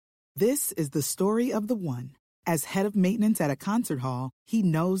This is the story of the one. As head of maintenance at a concert hall, he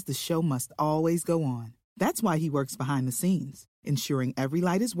knows the show must always go on. That's why he works behind the scenes, ensuring every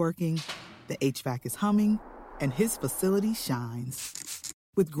light is working, the HVAC is humming, and his facility shines.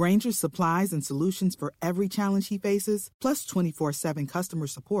 With Grainger's supplies and solutions for every challenge he faces, plus 24/7 customer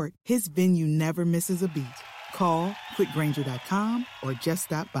support, his venue never misses a beat. Call quickgrainger.com or just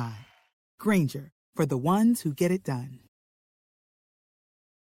stop by. Grainger, for the ones who get it done.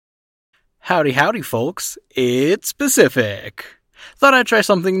 Howdy, howdy, folks. It's Pacific. Thought I'd try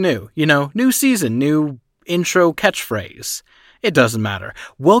something new. New season, new intro catchphrase. It doesn't matter.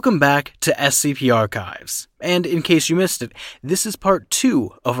 Welcome back to SCP Archives. And in case you missed it, this is part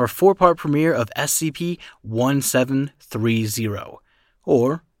 2 of our 4-part premiere of SCP-1730,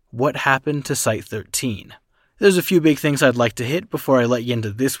 or What Happened to Site-13. There's a few big things I'd like to hit before I let you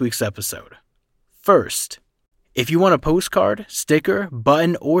into this week's episode. First, if you want a postcard, sticker,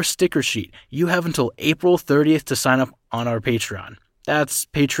 button, or sticker sheet, you have until April 30th to sign up on our Patreon. That's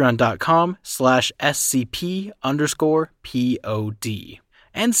patreon.com/SCP_POD.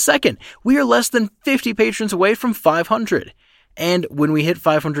 And second, we are less than 50 patrons away from 500. And when we hit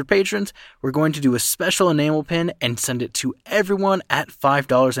 500 patrons, we're going to do a special enamel pin and send it to everyone at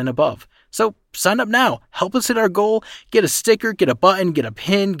 $5 and above. So sign up now. Help us hit our goal. Get a sticker, get a button, get a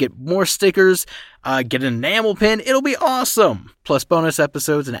pin, get more stickers, get an enamel pin. It'll be awesome. Plus bonus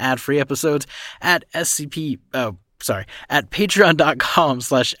episodes and ad-free episodes at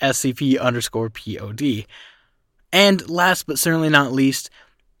patreon.com/SCP_POD. And last but certainly not least,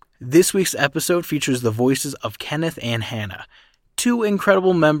 this week's episode features the voices of Kenneth and Hannah, 2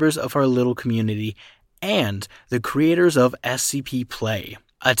 incredible members of our little community, and the creators of SCP Play,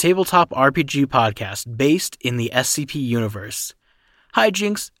 a tabletop RPG podcast based in the SCP universe.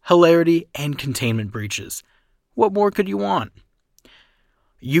 Hijinks, hilarity, and containment breaches. What more could you want?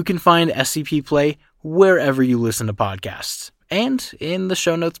 You can find SCP Play wherever you listen to podcasts, and in the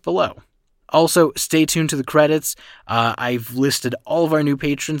show notes below. Also, stay tuned to the credits. I've listed all of our new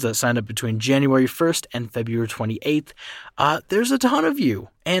patrons that signed up between January 1st and February 28th. There's a ton of you,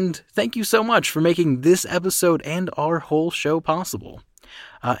 and thank you so much for making this episode and our whole show possible,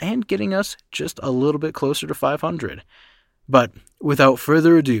 and getting us just a little bit closer to 500. But without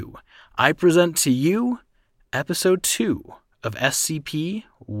further ado, I present to you Episode 2 of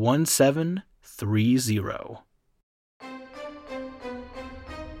SCP-1730.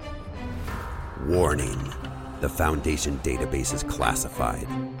 Warning. The Foundation database is classified.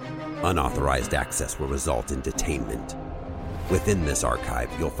 Unauthorized access will result in detainment. Within this archive,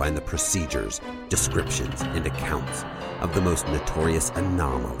 you'll find the procedures, descriptions, and accounts of the most notorious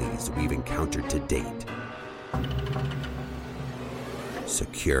anomalies we've encountered to date.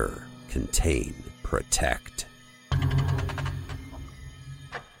 Secure, contain, protect.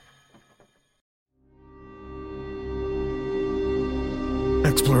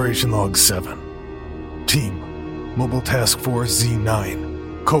 Exploration Log 7. Team, Mobile Task Force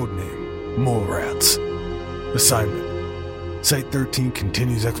Z9. Codename, Mole Rats. Assignment, Site-13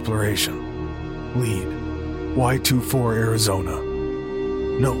 continues exploration. Lead, Y-24 Arizona.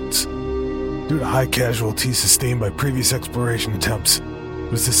 Notes. Due to high casualties sustained by previous exploration attempts,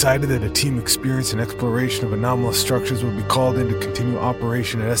 it was decided that a team experienced in exploration of anomalous structures would be called in to continue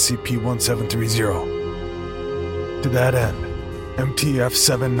operation at SCP-1730. To that end,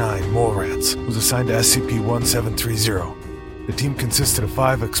 MTF-79 Mole Rats was assigned to SCP-1730. The team consisted of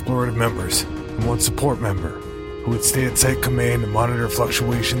 5 explorative members and 1 support member, who would stay at Site Command and monitor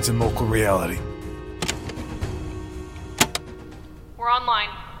fluctuations in local reality. We're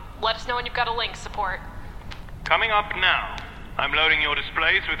online. Let us know when you've got a link, support. Coming up now. I'm loading your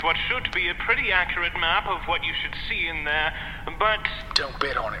displays with what should be a pretty accurate map of what you should see in there, but... Don't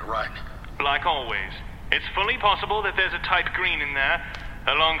bet on it, right? Like always, it's fully possible that there's a type green in there,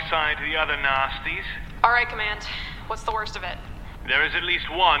 alongside the other nasties. Alright, Command. What's the worst of it? There is at least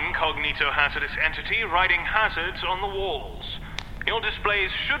one cognito-hazardous entity writing hazards on the walls. Your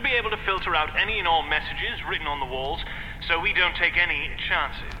displays should be able to filter out any and all messages written on the walls, so we don't take any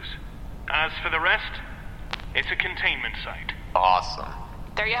chances. As for the rest, it's a containment site. Awesome.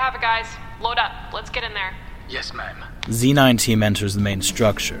 There you have it, guys. Load up. Let's get in there. Yes, ma'am. Z9 team enters the main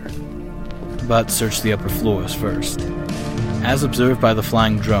structure, but search the upper floors first. As observed by the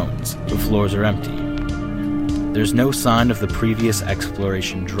flying drones, the floors are empty. There's no sign of the previous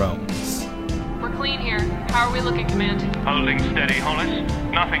exploration drones. We're clean here. How are we looking, Command? Holding steady, Hollis.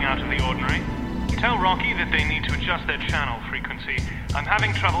 Nothing out of the ordinary. Tell Rocky that they need to adjust their channel frequency. I'm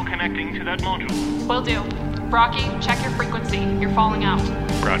having trouble connecting to that module. Will do. Rocky, check your frequency. You're falling out.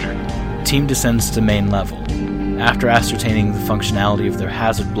 Roger. Team descends to main level. After ascertaining the functionality of their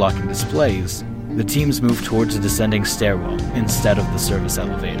hazard-blocking displays, the teams moved towards a descending stairwell instead of the service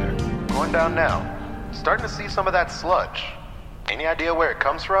elevator. Going down now. Starting to see some of that sludge. Any idea where it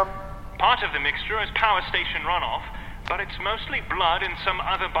comes from? Part of the mixture is power station runoff, but it's mostly blood and some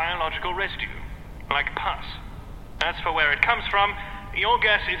other biological residue, like pus. As for where it comes from, your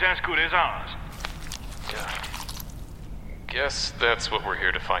guess is as good as ours. Guess that's what we're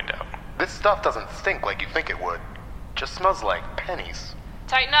here to find out. This stuff doesn't stink like you think it would. Just smells like pennies.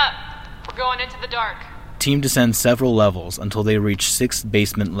 Tighten up. We're going into the dark. Team descends several levels until they reach 6th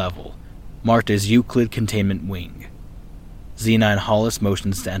basement level, marked as Euclid Containment Wing. Z9 Hollis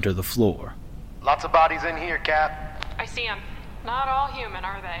motions to enter the floor. Lots of bodies in here, Cap. I see them. Not all human,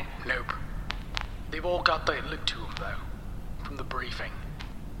 are they? Nope. They've all got that look to them, though. From the briefing.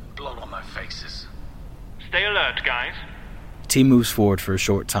 Blood on their faces. Stay alert, guys. Team moves forward for a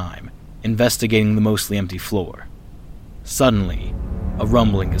short time, investigating the mostly empty floor. Suddenly, a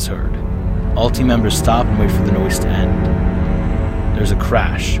rumbling is heard. All team members stop and wait for the noise to end. There's a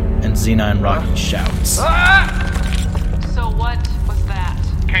crash, and Z9 Rocky shouts. So what was that?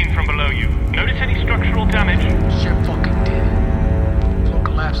 Came from below you. Notice any structural damage? Sure fucking did. Floor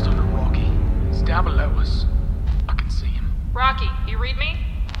collapsed under Rocky. He's down below us. I can see him. Rocky, you read me?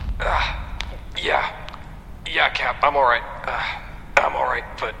 Yeah, Cap, I'm alright. I'm alright,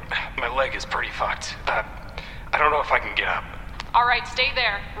 but my leg is pretty fucked. I don't know if I can get up. Alright, stay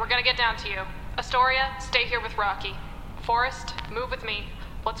there. We're gonna get down to you. Astoria, stay here with Rocky. Forrest, move with me.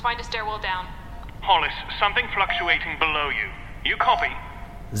 Let's find a stairwell down. Hollis, something fluctuating below you. You copy?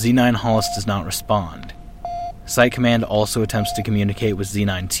 Z9 Hollis does not respond. Site Command also attempts to communicate with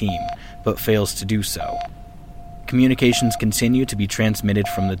Z9 Team, but fails to do so. Communications continue to be transmitted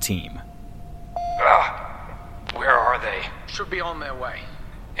from the team. Where are they? Should be on their way.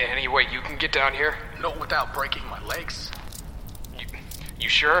 Any way you can get down here? Not without breaking my legs. You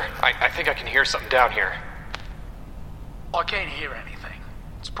sure? I think I can hear something down here. I can't hear anything.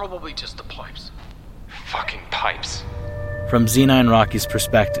 It's probably just the pipes. Fucking pipes. From Z9 Rocky's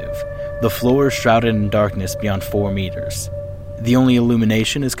perspective, the floor is shrouded in darkness beyond 4 meters. The only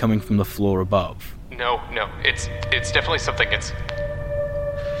illumination is coming from the floor above. No, it's definitely something.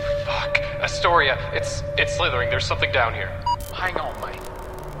 Fuck. Astoria, it's slithering. There's something down here. Hang on, mate.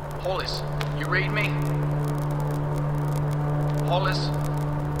 Hollis, you read me? Hollis?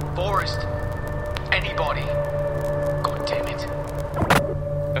 Forrest? Anybody? God damn it.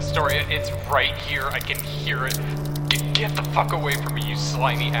 Astoria, it's right here. I can hear it. Get the fuck away from me, you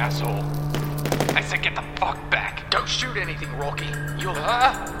slimy asshole. I said get the fuck back. Don't shoot anything, Rocky. You'll...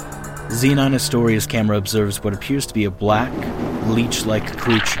 Z9 Astoria's camera observes what appears to be a black, leech-like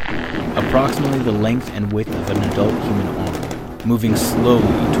creature, approximately the length and width of an adult human arm, moving slowly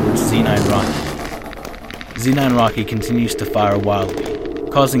towards Z9 Rocky. Z9 Rocky continues to fire wildly,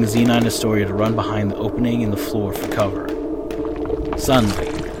 causing Z9 Astoria to run behind the opening in the floor for cover. Suddenly,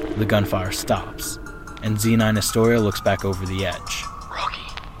 the gunfire stops, and Z9 Astoria looks back over the edge. Rocky.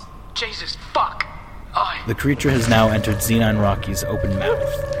 Jesus, fuck. The creature has now entered Z9 Rocky's open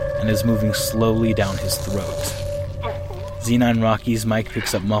mouth, and is moving slowly down his throat. Z9 Rocky's mic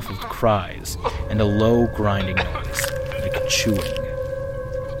picks up muffled cries and a low grinding noise, like chewing.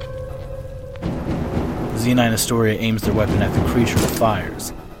 Z9 Astoria aims their weapon at the creature and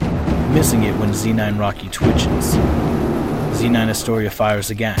fires, missing it when Z9 Rocky twitches. Z9 Astoria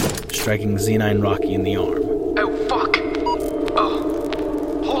fires again, striking Z9 Rocky in the arm. Oh, fuck!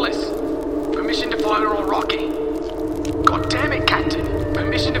 Oh. Hollis! Permission to fire on Rocky! God damn it, Captain!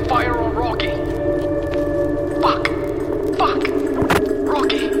 Permission to fire on Rocky! Fuck! Fuck!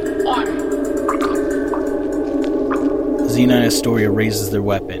 Rocky! Z9 Astoria raises their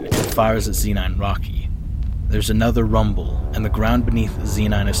weapon and fires at Z9 Rocky. There's another rumble, and the ground beneath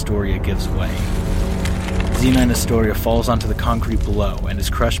Z9 Astoria gives way. Z9 Astoria falls onto the concrete below and is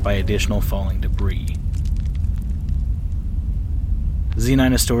crushed by additional falling debris.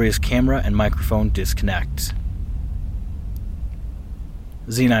 Z9 Astoria's camera and microphone disconnect.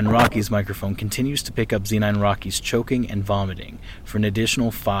 Z9 Rocky's microphone continues to pick up Z9 Rocky's choking and vomiting for an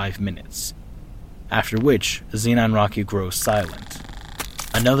additional 5 minutes, after which Z9 Rocky grows silent.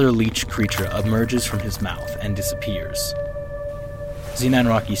 Another leech creature emerges from his mouth and disappears. Z9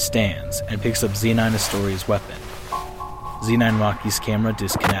 Rocky stands and picks up Z9 Astoria's weapon. Z9 Rocky's camera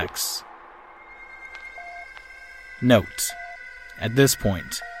disconnects. Note: at this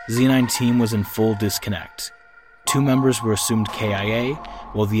point, Z9 Team was in full disconnect. 2 members were assumed KIA,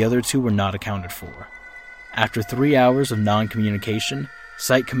 while the other 2 were not accounted for. After 3 hours of non-communication,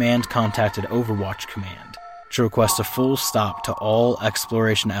 Site Command contacted Overwatch Command, to request a full stop to all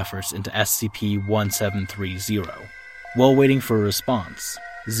exploration efforts into SCP-1730. While waiting for a response,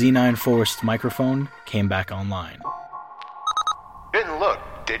 Z9 Forest's microphone came back online. Didn't look,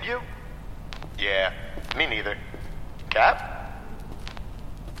 did you? Yeah, me neither. Cap?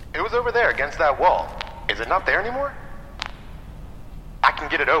 It was over there against that wall. Is it not there anymore? I can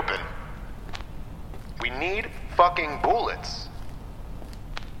get it open. We need fucking bullets.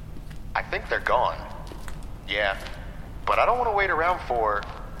 I think they're gone. Yeah, but I don't want to wait around for...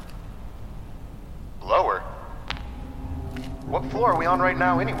 Lower? What floor are we on right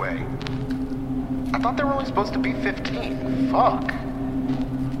now anyway? I thought there were only supposed to be 15. Fuck.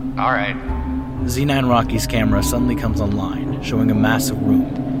 Alright. Z9 Rocky's camera suddenly comes online, showing a massive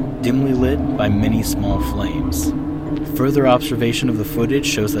room, dimly lit by many small flames. Further observation of the footage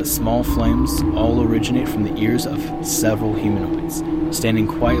shows that small flames all originate from the ears of several humanoids, standing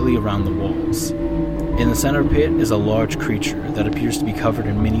quietly around the walls. In the center pit is a large creature that appears to be covered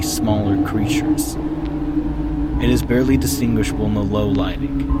in many smaller creatures. It is barely distinguishable in the low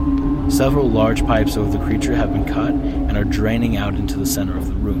lighting. Several large pipes over the creature have been cut and are draining out into the center of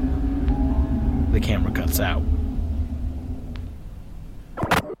the room. The camera cuts out.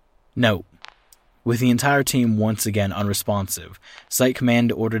 Note: with the entire team once again unresponsive, Site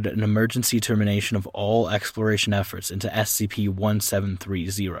Command ordered an emergency termination of all exploration efforts into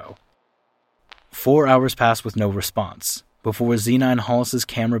SCP-1730. 4 hours pass with no response, before Z9 Hollis'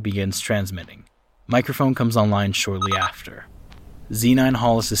 camera begins transmitting. Microphone comes online shortly after. Z9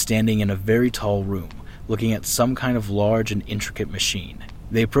 Hollis is standing in a very tall room, looking at some kind of large and intricate machine.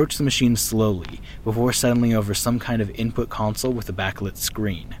 They approach the machine slowly, before settling over some kind of input console with a backlit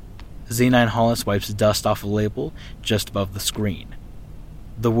screen. Z9 Hollis wipes dust off a label just above the screen.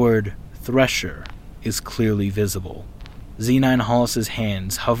 The word Thresher is clearly visible. Z9 Hollis'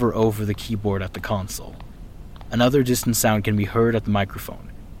 hands hover over the keyboard at the console. Another distant sound can be heard at the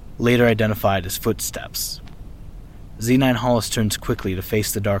microphone, later identified as footsteps. Z9 Hollis turns quickly to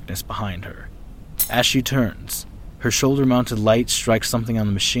face the darkness behind her. As she turns, her shoulder-mounted light strikes something on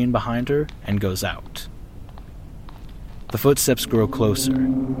the machine behind her and goes out. The footsteps grow closer.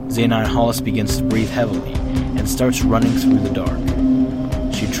 Z9 Hollis begins to breathe heavily and starts running through the dark.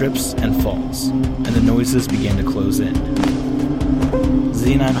 She trips and falls, and the noises begin to close in.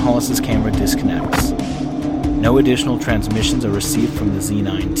 Z9 Hollis' camera disconnects. No additional transmissions are received from the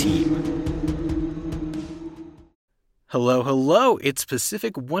Z9 team. Hello, it's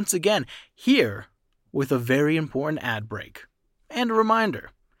Pacific once again, here with a very important ad break. And a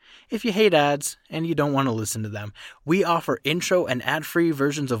reminder, if you hate ads and you don't want to listen to them, we offer intro and ad-free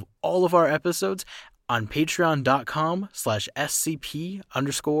versions of all of our episodes on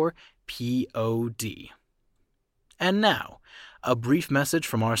patreon.com/SCP_POD. And now, a brief message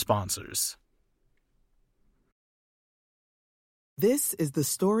from our sponsors. This is the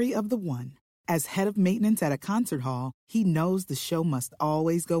story of the one. As head of maintenance at a concert hall, he knows the show must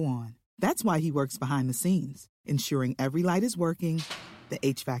always go on. That's why he works behind the scenes, ensuring every light is working, the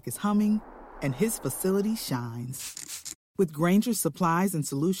HVAC is humming, and his facility shines. With Granger's supplies and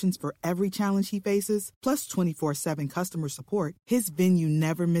solutions for every challenge he faces, plus 24/7 customer support, his venue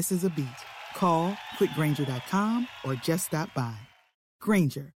never misses a beat. Call quickgranger.com or just stop by.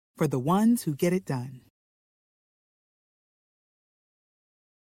 Granger, for the ones who get it done.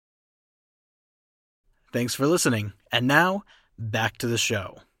 Thanks for listening. And now, back to the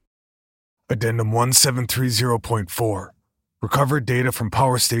show. Addendum 1730.4. Recovered data from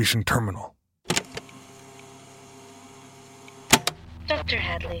Power Station Terminal. Dr.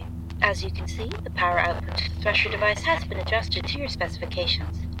 Hadley, as you can see, the power output to the Thresher device has been adjusted to your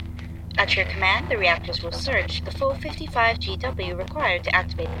specifications. At your command, the reactors will surge the full 55 GW required to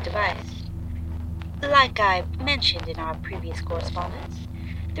activate the device. Like I mentioned in our previous correspondence,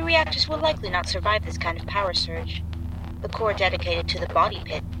 the reactors will likely not survive this kind of power surge. The core dedicated to the body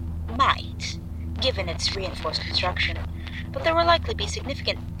pit might, given its reinforced construction, but there will likely be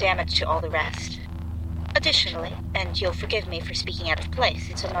significant damage to all the rest. Additionally, and you'll forgive me for speaking out of place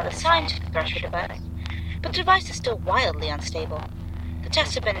since I'm not assigned to the Thresher device, but the device is still wildly unstable. The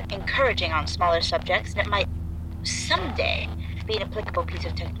tests have been encouraging on smaller subjects, and it might someday be an applicable piece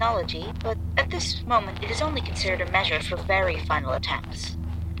of technology, but at this moment it is only considered a measure for very final attempts.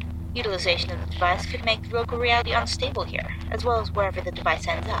 Utilization of the device could make the local reality unstable here, as well as wherever the device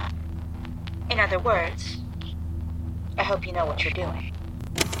ends up. In other words, I hope you know what you're doing.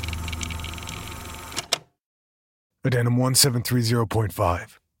 Addendum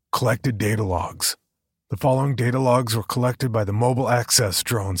 1730.5. Collected data logs. The following data logs were collected by the mobile access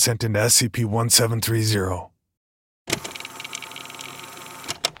drone sent into SCP-1730.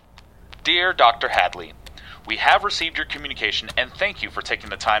 Dear Dr. Hadley, We have received your communication and thank you for taking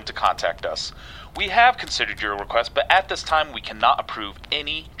the time to contact us. We have considered your request, but at this time we cannot approve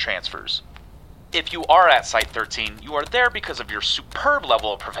any transfers. If you are at Site-13, you are there because of your superb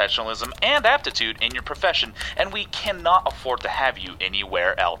level of professionalism and aptitude in your profession, and we cannot afford to have you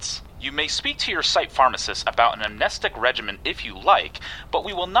anywhere else. You may speak to your site pharmacist about an amnestic regimen if you like, but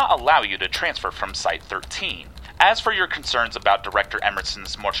we will not allow you to transfer from Site-13. As for your concerns about Director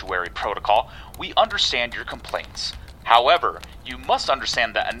Emerson's mortuary protocol, we understand your complaints. However, you must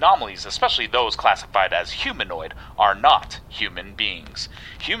understand that anomalies, especially those classified as humanoid, are not human beings.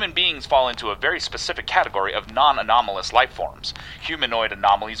 Human beings fall into a very specific category of non-anomalous life forms. Humanoid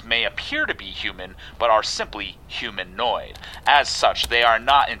anomalies may appear to be human, but are simply humanoid. As such, they are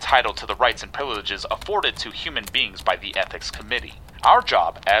not entitled to the rights and privileges afforded to human beings by the Ethics Committee. Our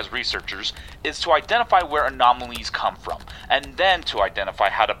job, as researchers, is to identify where anomalies come from, and then to identify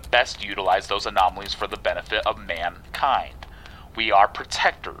how to best utilize those anomalies for the benefit of mankind. We are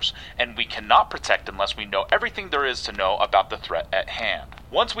protectors, and we cannot protect unless we know everything there is to know about the threat at hand.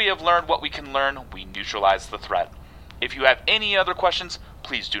 Once we have learned what we can learn, we neutralize the threat. If you have any other questions,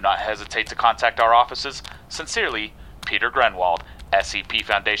 please do not hesitate to contact our offices. Sincerely, Peter Grenwald, SCP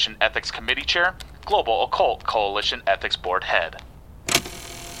Foundation Ethics Committee Chair, Global Occult Coalition Ethics Board Head.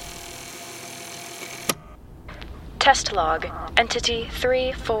 Test log, Entity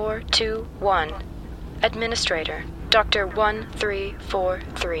 3421. Administrator, Dr.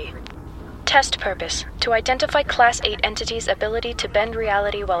 1343. Test purpose, to identify Class 8 entities' ability to bend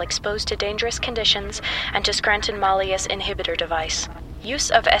reality while exposed to dangerous conditions and to Scranton-Malleus inhibitor device. Use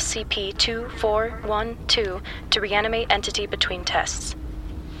of SCP-2412 to reanimate entity between tests.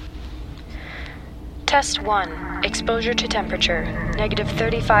 Test 1. Exposure to temperature,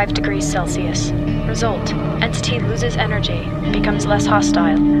 -35 degrees Celsius. Result. Entity loses energy, becomes less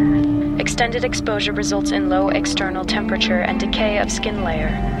hostile. Extended exposure results in low external temperature and decay of skin layer.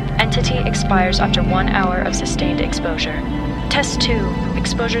 Entity expires after 1 hour of sustained exposure. Test 2.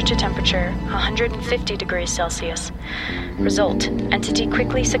 Exposure to temperature, 150 degrees Celsius. Result. Entity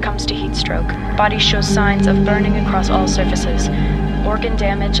quickly succumbs to heat stroke. Body shows signs of burning across all surfaces. Organ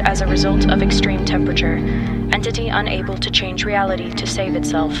damage as a result of extreme temperature. Entity unable to change reality to save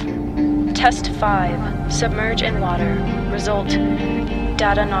itself. Test 5. Submerge in water. Result.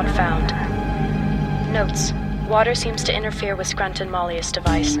 Data not found. Notes. Water seems to interfere with Scranton-Malleus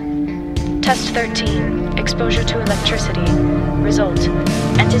device. Test 13. Exposure to electricity. Result.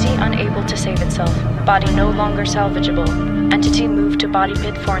 Entity unable to save itself. Body no longer salvageable. Entity moved to body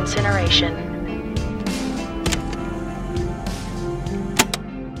pit for incineration.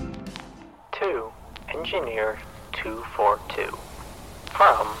 Engineer 242.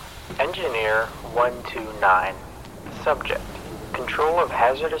 From Engineer 129. Subject: control of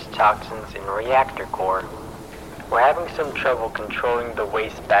hazardous toxins in reactor core. We're having some trouble controlling the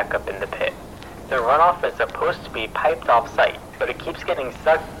waste back up in the pit. The runoff is supposed to be piped off-site, but it keeps getting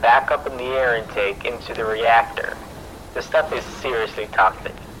sucked back up in the air intake into the reactor. The stuff is seriously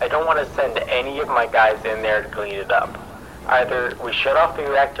toxic. I don't want to send any of my guys in there to clean it up. Either we shut off the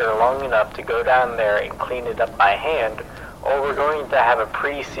reactor long enough to go down there and clean it up by hand, or we're going to have a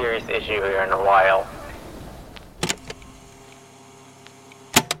pretty serious issue here in a while.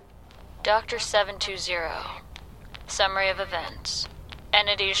 Dr. 720. Summary of events.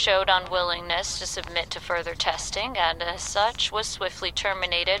 Entity showed unwillingness to submit to further testing, and as such was swiftly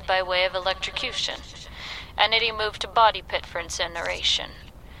terminated by way of electrocution. Entity moved to body pit for incineration.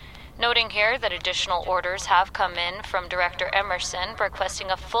 Noting here that additional orders have come in from Director Emerson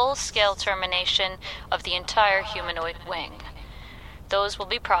requesting a full-scale termination of the entire humanoid wing. Those will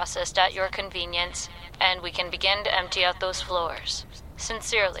be processed at your convenience, and we can begin to empty out those floors.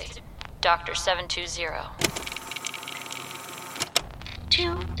 Sincerely, Dr. 720.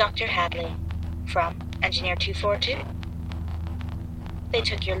 To Dr. Hadley, from Engineer 242. They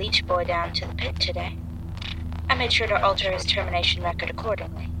took your leech boy down to the pit today. I made sure to alter his termination record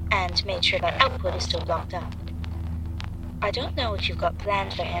accordingly, and made sure that output is still blocked up. I don't know what you've got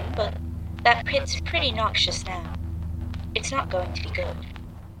planned for him, but that pit's pretty noxious now. It's not going to be good.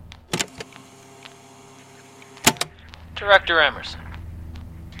 Director Emerson.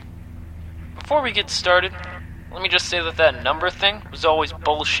 Before we get started, let me just say that number thing was always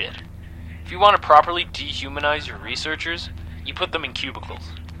bullshit. If you want to properly dehumanize your researchers, you put them in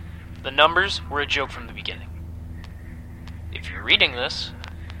cubicles. The numbers were a joke from the beginning. If you're reading this,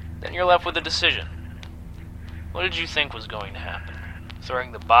 then you're left with a decision. What did you think was going to happen,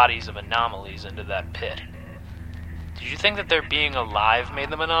 throwing the bodies of anomalies into that pit? Did you think that their being alive made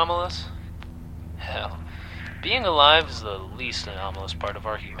them anomalous? Hell, being alive is the least anomalous part of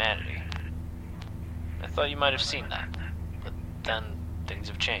our humanity. I thought you might have seen that. But then, things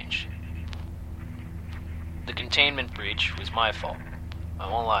have changed. The containment breach was my fault.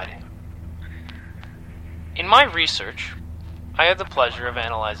 I won't lie to you. In my research, I had the pleasure of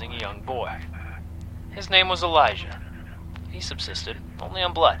analyzing a young boy. His name was Elijah. He subsisted only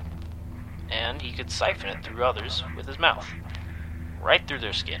on blood, and he could siphon it through others with his mouth, right through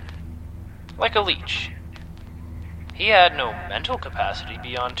their skin, like a leech. He had no mental capacity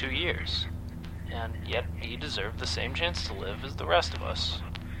beyond 2 years, and yet he deserved the same chance to live as the rest of us.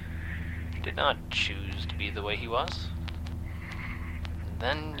 He did not choose to be the way he was. And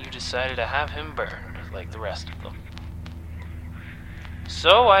then you decided to have him burned like the rest of them.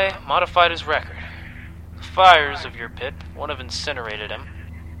 So I modified his record. The fires of your pit wouldn't have incinerated him,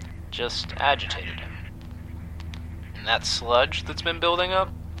 just agitated him. And that sludge that's been building up,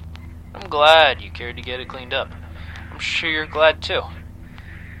 I'm glad you cared to get it cleaned up. I'm sure you're glad too.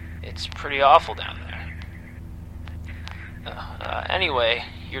 It's pretty awful down there. Anyway,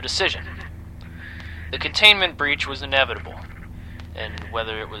 your decision. The containment breach was inevitable, and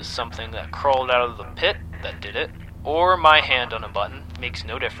whether it was something that crawled out of the pit that did it, or my hand on a button, makes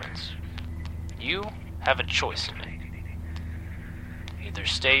no difference. You have a choice to make. Either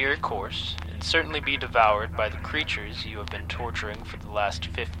stay your course and certainly be devoured by the creatures you have been torturing for the last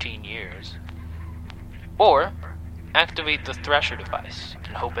 15 years, or activate the Thresher device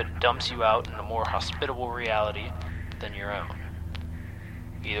and hope it dumps you out in a more hospitable reality than your own.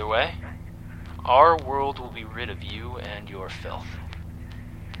 Either way, our world will be rid of you and your filth,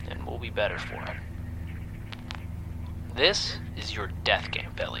 and we'll be better for it. This is your death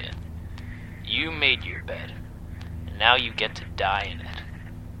game, Elliot. You made your bed, and now you get to die in it.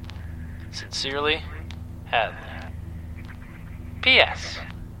 Sincerely, Hadley. P.S.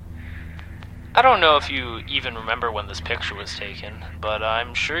 I don't know if you even remember when this picture was taken, but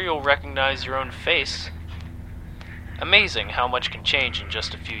I'm sure you'll recognize your own face. Amazing how much can change in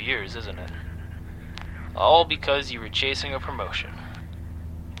just a few years, isn't it? All because you were chasing a promotion.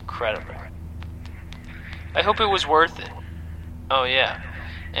 Incredible. I hope it was worth it. Oh yeah,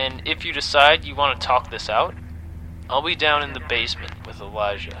 and if you decide you want to talk this out, I'll be down in the basement with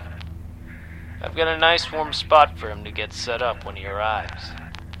Elijah. I've got a nice warm spot for him to get set up when he arrives.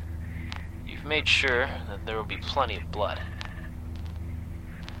 You've made sure that there will be plenty of blood.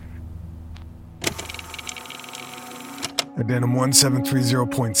 Addendum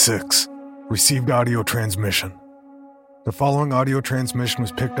 1730.6. Received audio transmission. The following audio transmission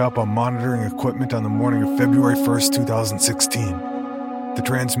was picked up on monitoring equipment on the morning of February 1st, 2016. The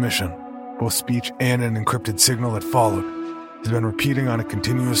transmission, both speech and an encrypted signal that followed, has been repeating on a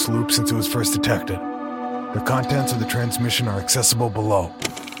continuous loop since it was first detected. The contents of the transmission are accessible below.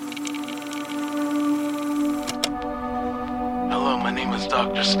 Hello, my name is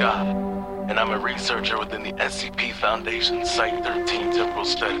Dr. Scott, and I'm a researcher within the SCP Foundation Site-13 Temporal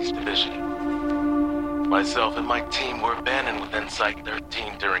Studies Division. Myself and my team were abandoned within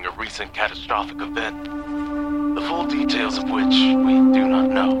Site-13 during a recent catastrophic event, the full details of which we do not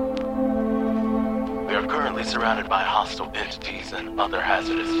know. We are currently surrounded by hostile entities and other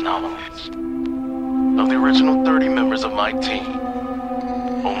hazardous anomalies. Of the original 30 members of my team,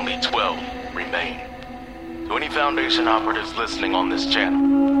 only 12 remain. To any Foundation operatives listening on this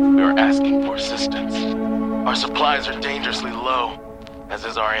channel, we are asking for assistance. Our supplies are dangerously low, as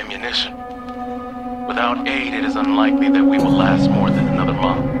is our ammunition. Without aid, it is unlikely that we will last more than another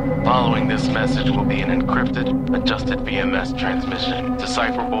month. Following this message will be an encrypted, adjusted VMS transmission,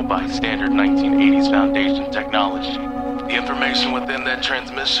 decipherable by standard 1980s Foundation technology. The information within that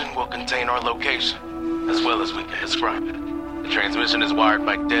transmission will contain our location, as well as we can describe it. The transmission is wired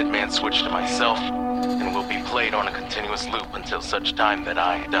by dead man switch to myself, and will be played on a continuous loop until such time that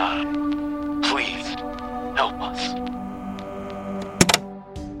I die. Please, help us.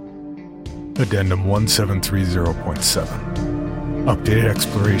 Addendum 1730.7. Updated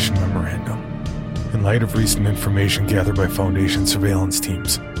Exploration Memorandum. In light of recent information gathered by Foundation surveillance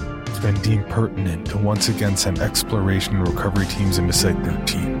teams, it's been deemed pertinent to once again send exploration and recovery teams into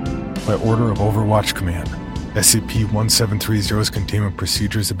Site-13. By order of Overwatch Command, SCP-1730's containment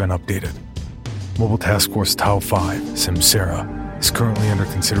procedures have been updated. Mobile Task Force Tau-5, Samsara, is currently under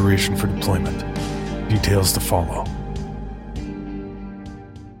consideration for deployment. Details to follow.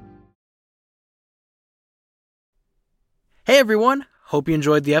 Hey everyone, hope you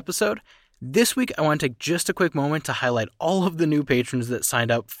enjoyed the episode. This week I want to take just a quick moment to highlight all of the new patrons that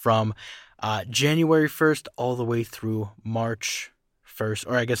signed up from January 1st all the way through March 1st,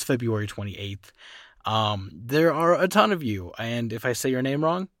 or I guess February 28th. There are a ton of you, and if I say your name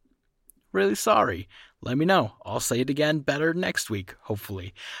wrong, really sorry. Let me know. I'll say it again better next week,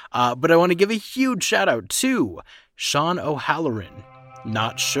 hopefully. But I want to give a huge shout out to Sean O'Halloran,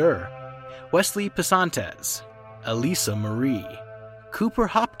 Not Sure, Wesley Pasantes, Elisa Marie, Cooper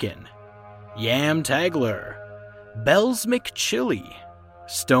Hopkin, Yam Tagler, Bells McChilly,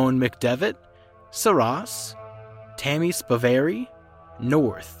 Stone McDevitt, Saras, Tammy Spavari,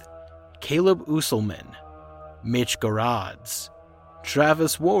 North, Caleb Usselman, Mitch Garads,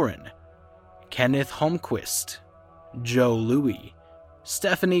 Travis Warren, Kenneth Holmquist, Joe Louie,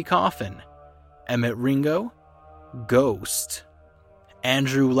 Stephanie Coffin, Emmett Ringo, Ghost,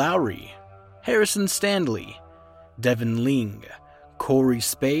 Andrew Lowry, Harrison Stanley, Devin Ling, Corey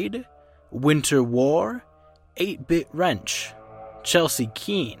Spade, Winter War, 8-Bit Wrench, Chelsea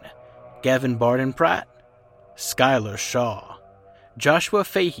Keene, Gavin Barden Pratt, Skylar Shaw, Joshua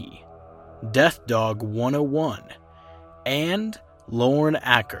Fahey, Death Dog 101, and Lauren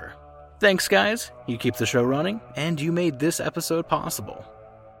Acker. Thanks, guys. You keep the show running, and you made this episode possible.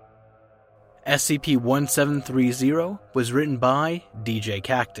 SCP-1730 was written by DJ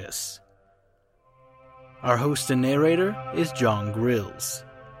Cactus. Our host and narrator is John Grills.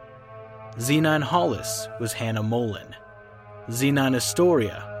 Z9 Hollis was Hannah Mullen. Z9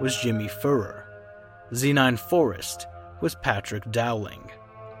 Astoria was Jimmy Furrer. Z9 Forest was Patrick Dowling.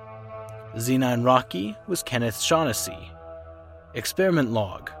 Z9 Rocky was Kenneth Shaughnessy. Experiment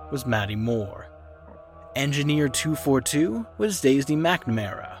Log was Maddie Moore. Engineer 242 was Daisy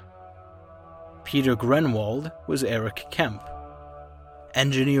McNamara. Peter Grenwald was Eric Kemp.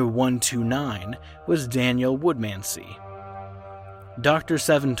 Engineer 129 was Daniel Woodmansey. Dr.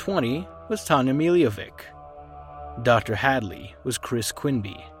 720 was Tanya Miljovic. Dr. Hadley was Chris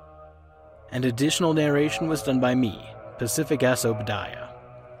Quinby. And additional narration was done by me, Pacific S. Obadiah.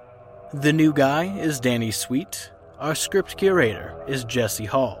 The new guy is Danny Sweet. Our script curator is Jesse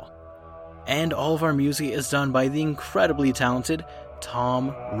Hall. And all of our music is done by the incredibly talented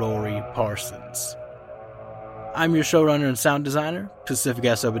Tom Rory Parsons. I'm your showrunner and sound designer, Pacific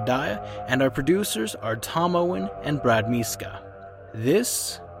S. Obadiah, and our producers are Tom Owen and Brad Miska.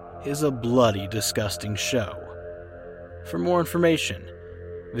 This is a bloody, disgusting show. For more information,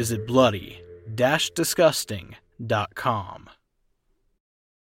 visit bloody-disgusting.com.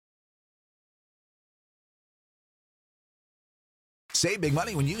 Save big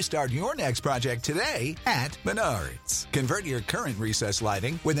money when you start your next project today at Menards. Convert your current recessed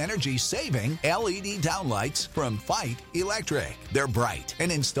lighting with energy-saving LED downlights from Fight Electric. They're bright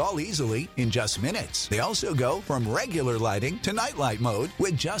and install easily in just minutes. They also go from regular lighting to nightlight mode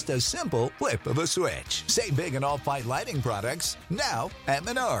with just a simple flip of a switch. Save big on all Fight lighting products now at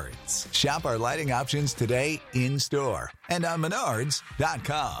Menards. Shop our lighting options today in-store and on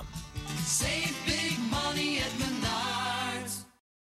Menards.com. Save big.